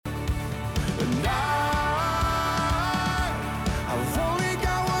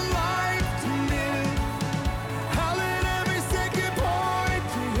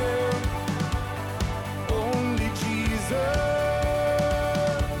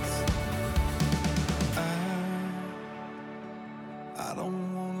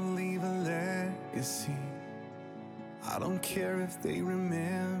You see, I don't care if they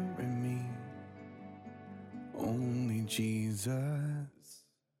remember me, only Jesus.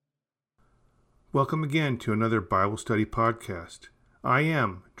 Welcome again to another Bible study podcast. I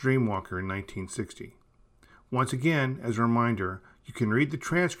am Dreamwalker in 1960. Once again, as a reminder, you can read the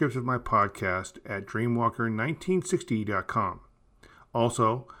transcripts of my podcast at dreamwalker1960.com.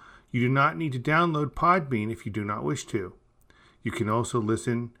 Also, you do not need to download Podbean if you do not wish to. You can also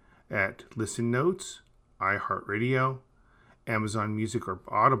listen at Listen Notes, iHeartRadio, Amazon Music or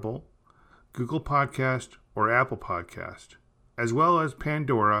Audible, Google Podcast, or Apple Podcast, as well as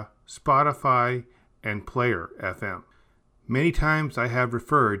Pandora, Spotify, and Player FM. Many times I have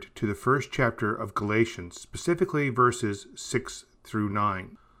referred to the first chapter of Galatians, specifically verses 6 through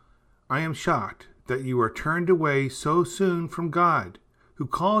 9. I am shocked that you are turned away so soon from God, who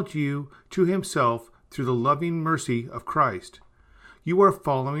called you to himself through the loving mercy of Christ. You are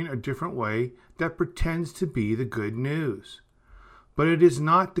following a different way that pretends to be the good news. But it is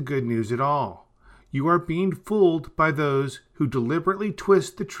not the good news at all. You are being fooled by those who deliberately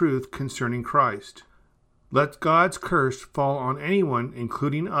twist the truth concerning Christ. Let God's curse fall on anyone,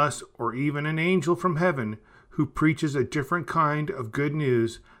 including us or even an angel from heaven, who preaches a different kind of good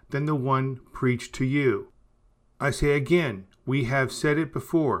news than the one preached to you. I say again, we have said it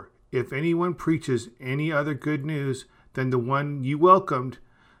before, if anyone preaches any other good news than the one you welcomed,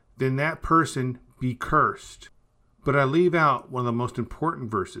 then that person be cursed. But I leave out one of the most important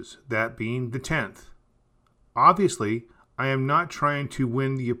verses, that being the 10th. Obviously, I am not trying to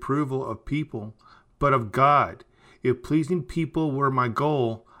win the approval of people, but of God. If pleasing people were my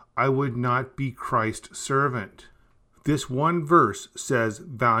goal, I would not be Christ's servant. This one verse says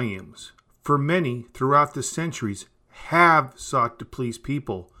volumes. For many throughout the centuries have sought to please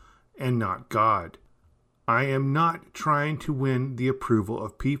people and not God. I am not trying to win the approval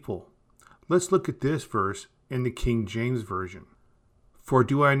of people. Let's look at this verse in the King James Version. For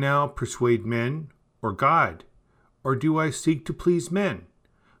do I now persuade men or God? Or do I seek to please men?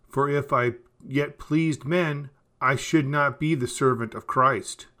 For if I yet pleased men, I should not be the servant of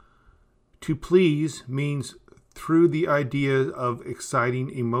Christ. To please means through the idea of exciting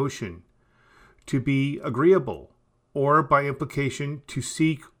emotion, to be agreeable, or by implication to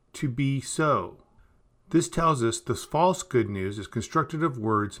seek to be so. This tells us the false good news is constructed of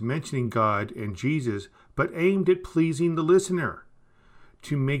words mentioning God and Jesus, but aimed at pleasing the listener,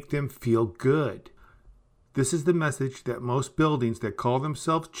 to make them feel good. This is the message that most buildings that call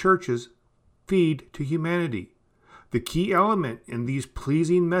themselves churches feed to humanity. The key element in these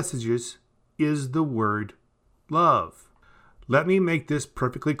pleasing messages is the word love. Let me make this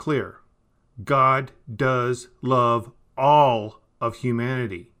perfectly clear. God does love all of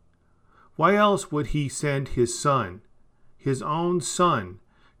humanity. Why else would he send his son, his own son,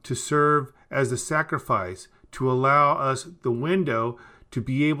 to serve as the sacrifice to allow us the window to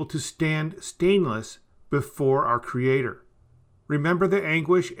be able to stand stainless before our Creator? Remember the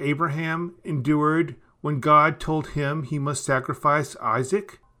anguish Abraham endured when God told him he must sacrifice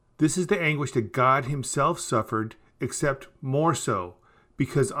Isaac? This is the anguish that God himself suffered, except more so,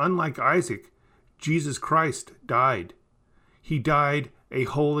 because unlike Isaac, Jesus Christ died. He died a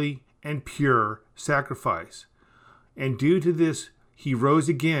holy and pure sacrifice. And due to this, he rose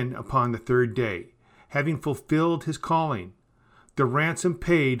again upon the third day, having fulfilled his calling. The ransom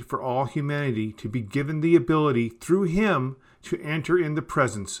paid for all humanity to be given the ability through him to enter in the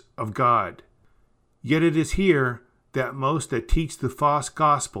presence of God. Yet it is here that most that teach the false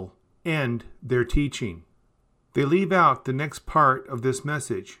gospel end their teaching. They leave out the next part of this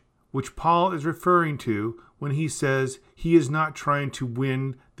message, which Paul is referring to when he says he is not trying to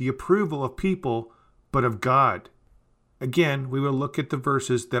win the approval of people, but of God. Again, we will look at the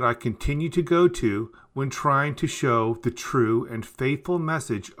verses that I continue to go to when trying to show the true and faithful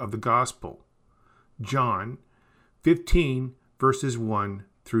message of the gospel. John 15, verses 1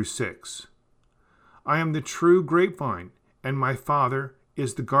 through 6. I am the true grapevine, and my Father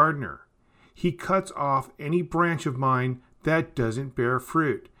is the gardener. He cuts off any branch of mine that doesn't bear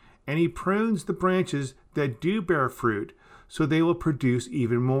fruit, and he prunes the branches that do bear fruit, so they will produce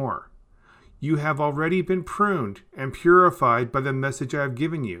even more. You have already been pruned and purified by the message I have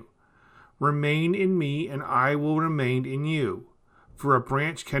given you. Remain in me, and I will remain in you. For a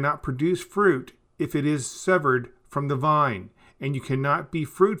branch cannot produce fruit if it is severed from the vine, and you cannot be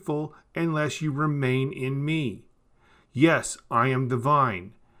fruitful unless you remain in me. Yes, I am the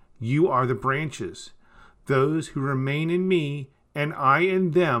vine. You are the branches. Those who remain in me and I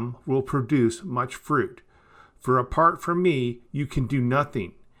in them will produce much fruit. For apart from me, you can do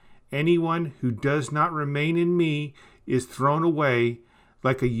nothing. Anyone who does not remain in me is thrown away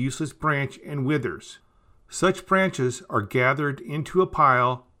like a useless branch and withers. Such branches are gathered into a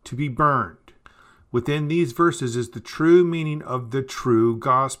pile to be burned. Within these verses is the true meaning of the true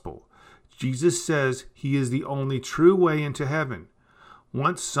gospel. Jesus says he is the only true way into heaven.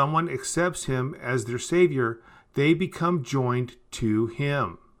 Once someone accepts him as their Savior, they become joined to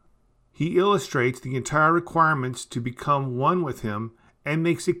him. He illustrates the entire requirements to become one with him and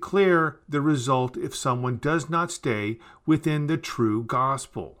makes it clear the result if someone does not stay within the true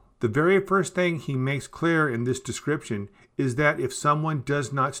gospel. The very first thing he makes clear in this description is that if someone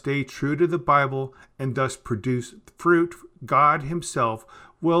does not stay true to the Bible and thus produce fruit, God himself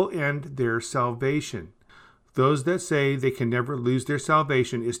will end their salvation. Those that say they can never lose their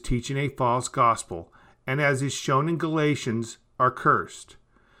salvation is teaching a false gospel, and as is shown in Galatians, are cursed.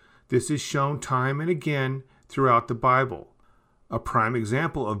 This is shown time and again throughout the Bible. A prime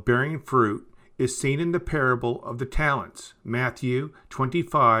example of bearing fruit is seen in the parable of the talents, Matthew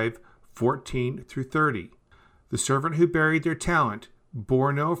 25:14 through 30. The servant who buried their talent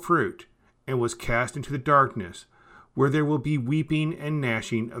bore no fruit and was cast into the darkness, where there will be weeping and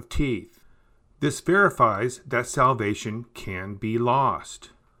gnashing of teeth. This verifies that salvation can be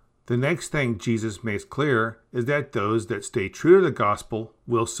lost. The next thing Jesus makes clear is that those that stay true to the gospel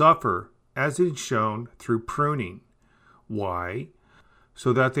will suffer, as is shown through pruning. Why?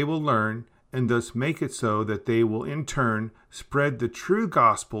 So that they will learn and thus make it so that they will in turn spread the true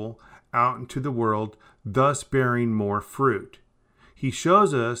gospel out into the world, thus bearing more fruit. He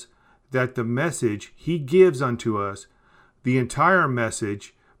shows us that the message he gives unto us, the entire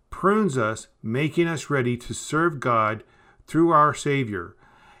message, prunes us, making us ready to serve God through our Savior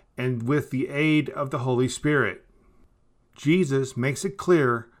and with the aid of the Holy Spirit. Jesus makes it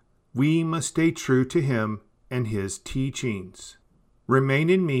clear we must stay true to him and his teachings. Remain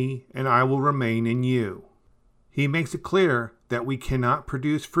in me, and I will remain in you. He makes it clear that we cannot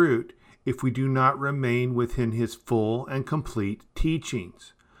produce fruit if we do not remain within his full and complete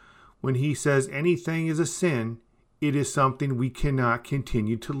teachings. When he says anything is a sin, it is something we cannot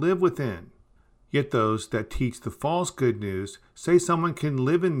continue to live within. Yet those that teach the false good news say someone can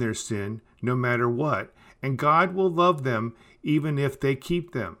live in their sin no matter what, and God will love them even if they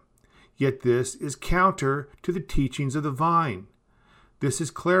keep them. Yet this is counter to the teachings of the vine. This is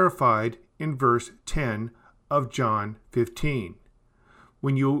clarified in verse 10 of John 15.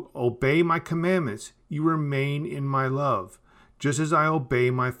 When you obey my commandments, you remain in my love, just as I obey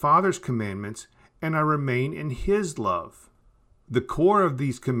my Father's commandments, and I remain in his love. The core of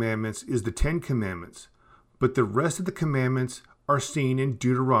these commandments is the 10 Commandments, but the rest of the commandments are seen in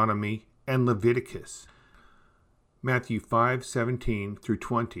Deuteronomy and Leviticus. Matthew 5:17 through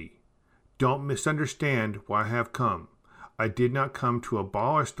 20. Don't misunderstand why I have come. I did not come to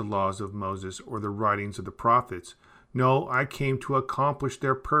abolish the laws of Moses or the writings of the prophets. No, I came to accomplish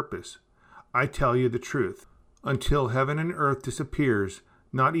their purpose. I tell you the truth. Until heaven and earth disappears,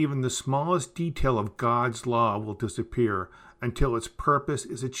 not even the smallest detail of God's law will disappear until its purpose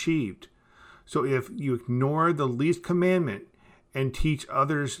is achieved. So if you ignore the least commandment and teach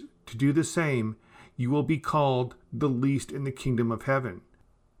others to do the same, you will be called the least in the kingdom of heaven.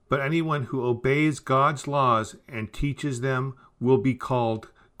 But anyone who obeys God's laws and teaches them will be called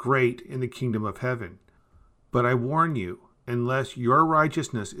great in the kingdom of heaven. But I warn you, unless your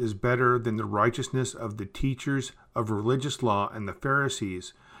righteousness is better than the righteousness of the teachers of religious law and the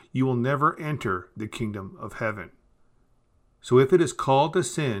Pharisees, you will never enter the kingdom of heaven. So if it is called a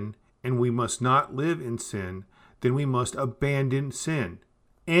sin, and we must not live in sin, then we must abandon sin.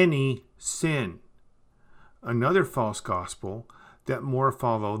 Any sin. Another false gospel that more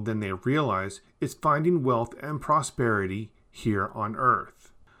follow than they realize is finding wealth and prosperity here on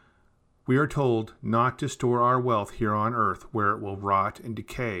earth. We are told not to store our wealth here on earth where it will rot and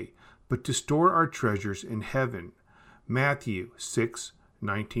decay, but to store our treasures in heaven. Matthew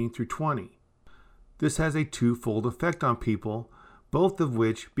 6:19 through 20. This has a twofold effect on people, both of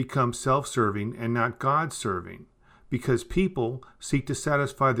which become self-serving and not God-serving. Because people seek to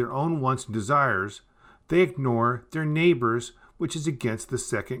satisfy their own wants and desires, they ignore their neighbors, which is against the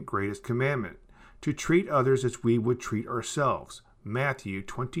second greatest commandment, to treat others as we would treat ourselves. Matthew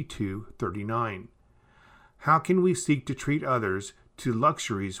 22:39. How can we seek to treat others to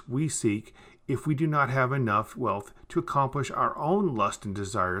luxuries we seek if we do not have enough wealth to accomplish our own lust and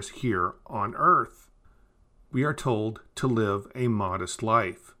desires here on earth? We are told to live a modest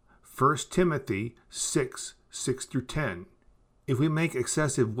life. 1 Timothy 6:6 through 10. If we make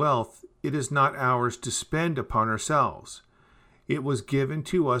excessive wealth, it is not ours to spend upon ourselves. It was given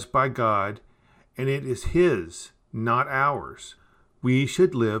to us by God, and it is his, not ours. We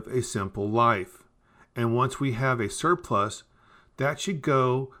should live a simple life, and once we have a surplus, that should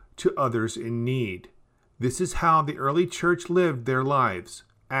go to others in need. This is how the early church lived their lives.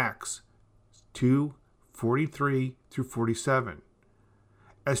 Acts 2:43 through 47.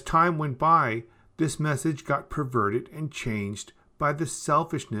 As time went by, this message got perverted and changed by the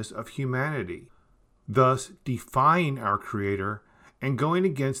selfishness of humanity, thus defying our Creator and going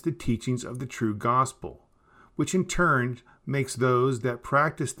against the teachings of the true gospel, which in turn makes those that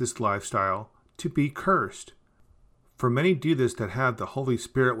practice this lifestyle to be cursed. For many do this that have the Holy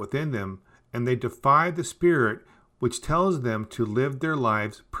Spirit within them, and they defy the Spirit which tells them to live their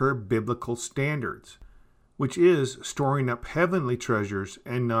lives per biblical standards, which is storing up heavenly treasures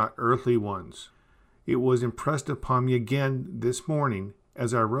and not earthly ones. It was impressed upon me again this morning,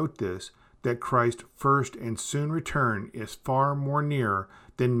 as I wrote this, that Christ's first and soon return is far more near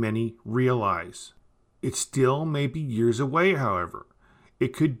than many realize. It still may be years away, however.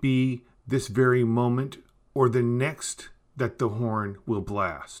 It could be this very moment or the next that the horn will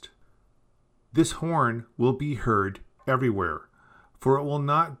blast. This horn will be heard everywhere, for it will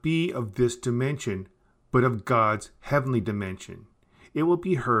not be of this dimension, but of God's heavenly dimension. It will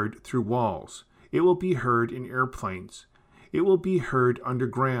be heard through walls. It will be heard in airplanes. It will be heard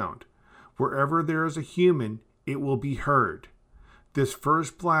underground. Wherever there is a human, it will be heard. This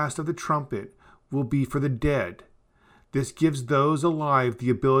first blast of the trumpet will be for the dead. This gives those alive the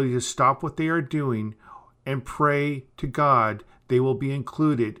ability to stop what they are doing and pray to God they will be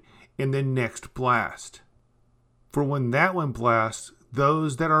included in the next blast. For when that one blasts,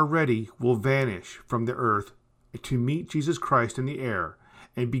 those that are ready will vanish from the earth to meet Jesus Christ in the air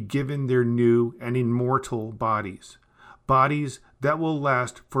and be given their new and immortal bodies, bodies that will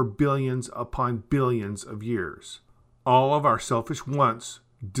last for billions upon billions of years. All of our selfish wants,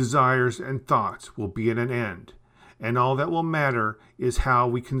 desires, and thoughts will be at an end, and all that will matter is how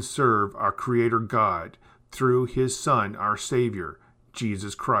we can serve our Creator God through His Son, our Savior,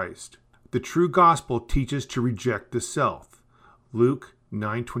 Jesus Christ. The true gospel teaches to reject the self. Luke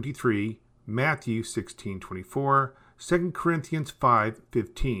 9:23, Matthew 16:24, 2 Corinthians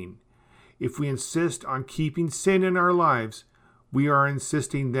 5:15. If we insist on keeping sin in our lives, we are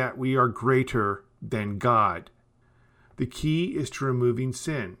insisting that we are greater than God. The key is to removing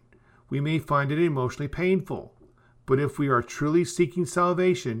sin. We may find it emotionally painful, but if we are truly seeking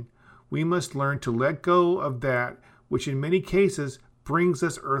salvation, we must learn to let go of that which in many cases brings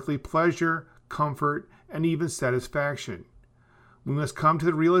us earthly pleasure, comfort, and even satisfaction. We must come to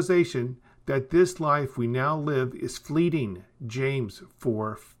the realization that this life we now live is fleeting, James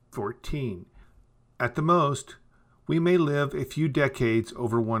 4:14. At the most, we may live a few decades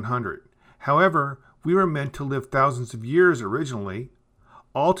over 100. However, we were meant to live thousands of years originally.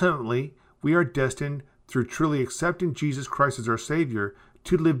 Ultimately, we are destined, through truly accepting Jesus Christ as our Savior,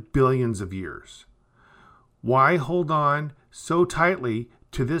 to live billions of years. Why hold on so tightly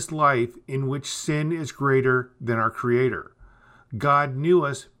to this life in which sin is greater than our Creator? God knew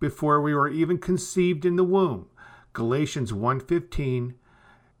us before we were even conceived in the womb. Galatians 1:15,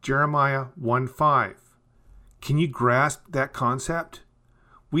 Jeremiah 1:5. Can you grasp that concept?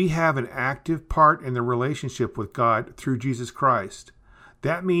 We have an active part in the relationship with God through Jesus Christ.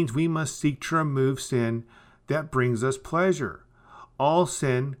 That means we must seek to remove sin that brings us pleasure. All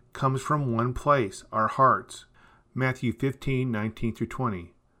sin comes from one place, our hearts. Matthew 15:19 through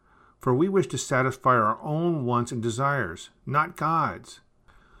 20. For we wish to satisfy our own wants and desires, not God's.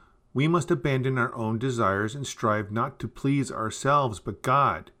 We must abandon our own desires and strive not to please ourselves but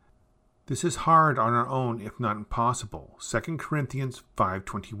God. This is hard on our own, if not impossible. 2 Corinthians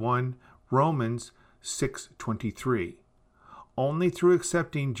 5:21, Romans 6:23. Only through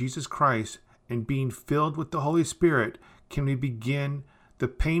accepting Jesus Christ and being filled with the Holy Spirit can we begin the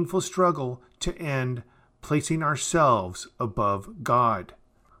painful struggle to end placing ourselves above God.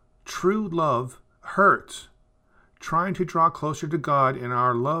 True love hurts. Trying to draw closer to God in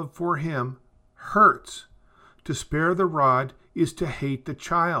our love for Him hurts. To spare the rod is to hate the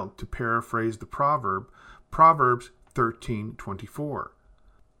child, to paraphrase the proverb, Proverbs 13:24.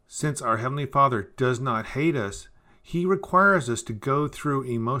 Since our Heavenly Father does not hate us, He requires us to go through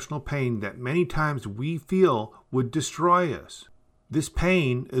emotional pain that many times we feel would destroy us. This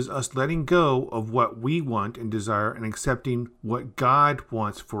pain is us letting go of what we want and desire and accepting what God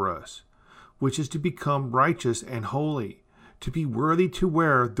wants for us, which is to become righteous and holy, to be worthy to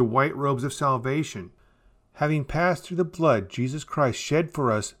wear the white robes of salvation, having passed through the blood Jesus Christ shed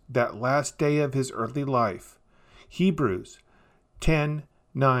for us that last day of His earthly life. Hebrews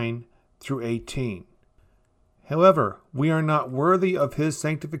 10:9 through 18. However, we are not worthy of His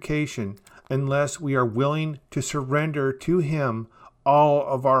sanctification unless we are willing to surrender to Him all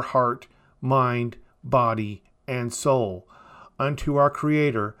of our heart, mind, body, and soul, unto our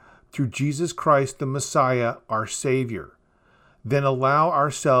Creator through Jesus Christ the Messiah, our Savior. Then allow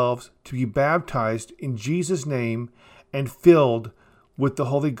ourselves to be baptized in Jesus' name and filled with the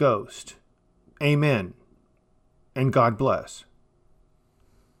Holy Ghost. Amen. And God bless.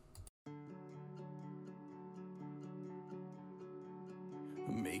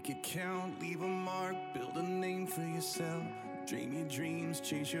 Make it count, leave a mark, build a name for yourself. Dream your dreams,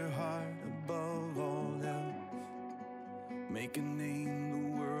 chase your heart above all else. Make a name the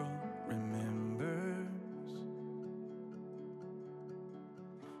world remembers.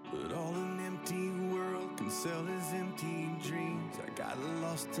 But all an empty world can sell is empty dreams. I got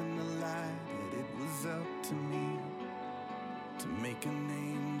lost in the light, and it was up to me to make a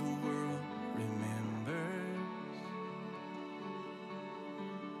name the world remembers.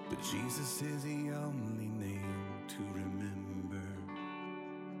 But Jesus is the only name to remember.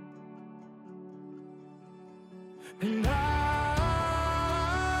 And I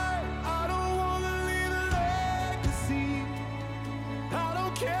don't wanna leave a legacy. I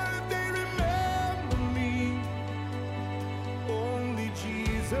don't care if they remember me. Only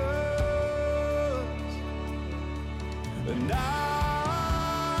Jesus. And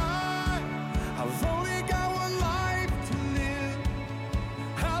I've only got one life to live.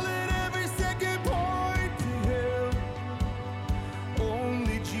 I'll let every second point to Him.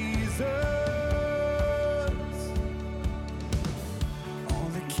 Only Jesus. All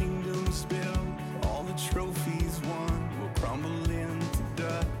the kingdoms built, all the trophies won, will crumble into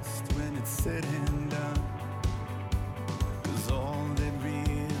dust when it's said and done. 'Cause all that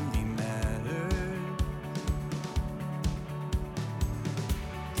really mattered,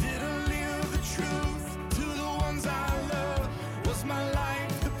 did I live the truth to the ones I love? Was my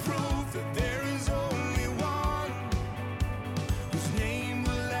life the proof that there is only one whose name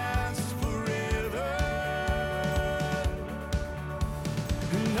will last forever?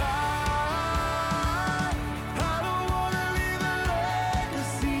 And I don't wanna leave a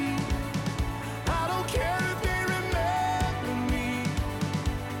legacy. I don't care if they remember me.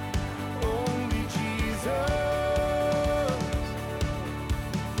 Only Jesus.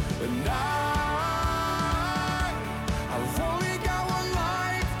 And I've only got one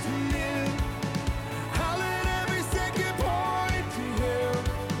life to live. I'll let every second point to Him.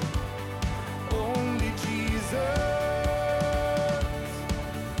 Only Jesus.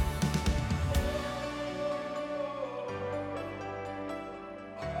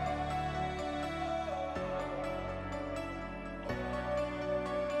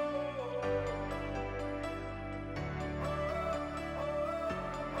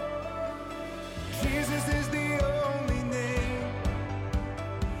 Jesus is the only name.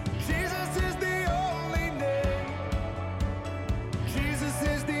 Jesus is the only name. Jesus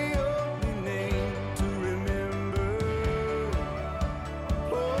is the only name to remember.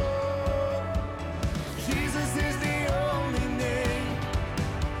 Oh, Jesus is the only name.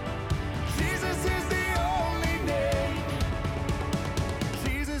 Jesus is the only name.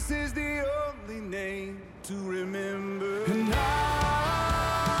 Jesus is the only name to remember. And I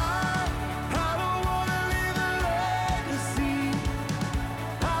don't wanna leave a legacy.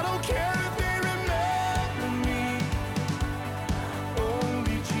 I don't care if they remember me.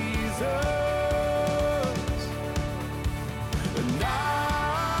 Only Jesus. And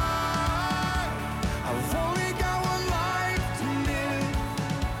I've only got one life to live.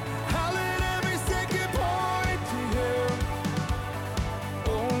 I'll let every second point to Him.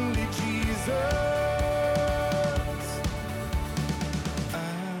 Only Jesus.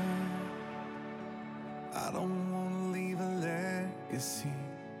 I don't wanna leave a legacy.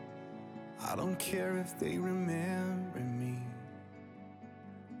 I don't care if they remember me.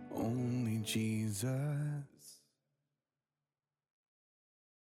 Only Jesus.